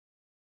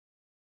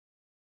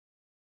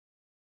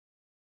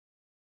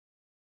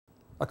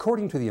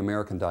According to the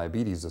American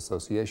Diabetes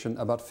Association,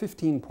 about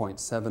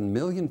 15.7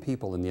 million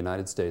people in the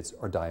United States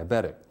are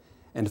diabetic,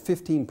 and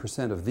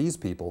 15% of these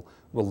people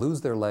will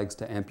lose their legs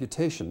to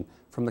amputation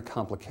from the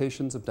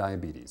complications of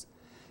diabetes.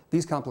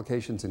 These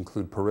complications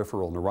include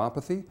peripheral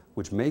neuropathy,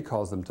 which may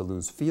cause them to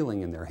lose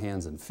feeling in their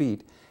hands and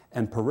feet,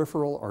 and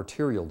peripheral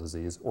arterial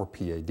disease, or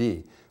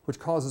PAD, which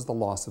causes the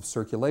loss of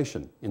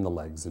circulation in the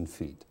legs and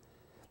feet.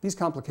 These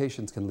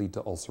complications can lead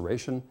to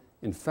ulceration,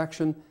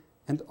 infection,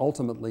 and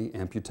ultimately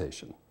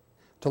amputation.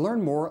 To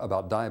learn more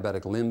about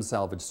diabetic limb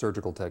salvage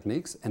surgical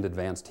techniques and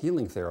advanced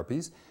healing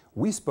therapies,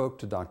 we spoke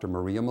to Dr.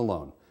 Maria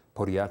Malone,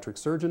 podiatric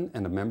surgeon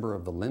and a member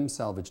of the limb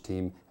salvage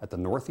team at the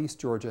Northeast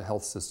Georgia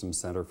Health System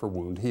Center for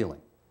Wound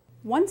Healing.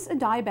 Once a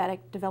diabetic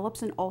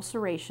develops an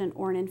ulceration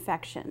or an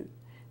infection,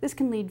 this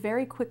can lead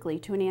very quickly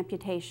to an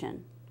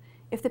amputation.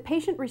 If the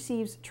patient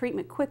receives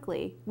treatment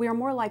quickly, we are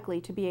more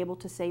likely to be able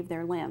to save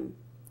their limb.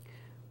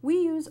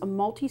 We use a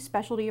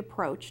multi-specialty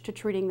approach to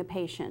treating the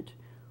patient.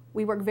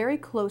 We work very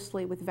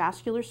closely with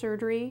vascular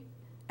surgery,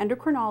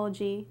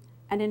 endocrinology,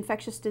 and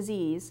infectious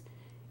disease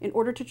in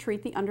order to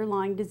treat the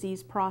underlying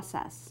disease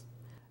process.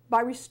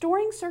 By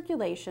restoring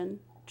circulation,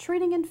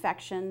 treating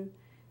infection,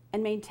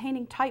 and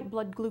maintaining tight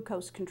blood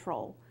glucose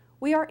control,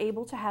 we are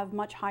able to have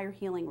much higher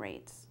healing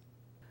rates.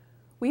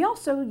 We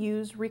also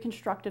use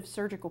reconstructive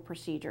surgical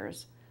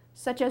procedures,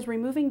 such as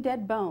removing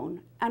dead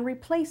bone and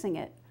replacing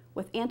it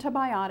with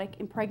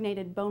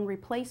antibiotic-impregnated bone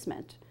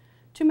replacement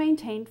to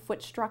maintain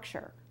foot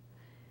structure.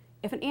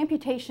 If an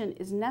amputation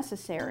is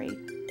necessary,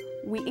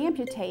 we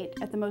amputate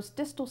at the most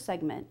distal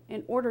segment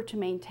in order to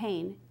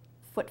maintain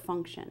foot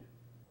function.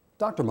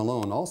 Dr.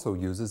 Malone also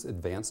uses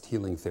advanced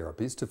healing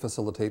therapies to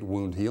facilitate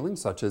wound healing,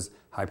 such as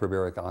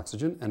hyperbaric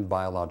oxygen and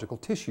biological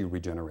tissue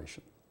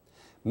regeneration.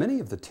 Many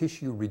of the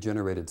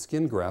tissue-regenerated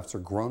skin grafts are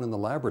grown in the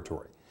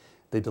laboratory.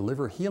 They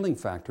deliver healing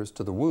factors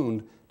to the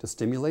wound to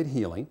stimulate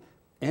healing,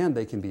 and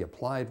they can be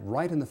applied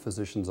right in the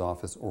physician's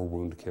office or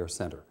wound care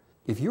center.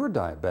 If you're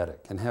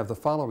diabetic and have the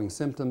following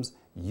symptoms,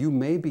 you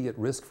may be at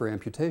risk for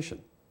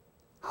amputation: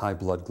 high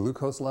blood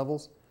glucose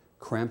levels,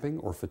 cramping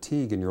or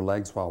fatigue in your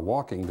legs while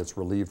walking that's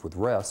relieved with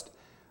rest,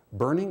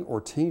 burning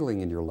or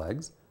tingling in your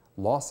legs,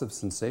 loss of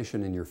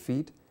sensation in your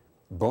feet,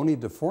 bony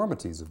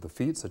deformities of the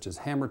feet such as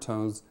hammer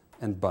toes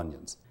and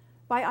bunions.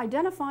 By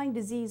identifying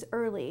disease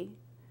early,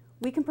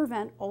 we can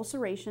prevent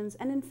ulcerations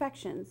and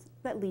infections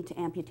that lead to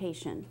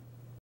amputation.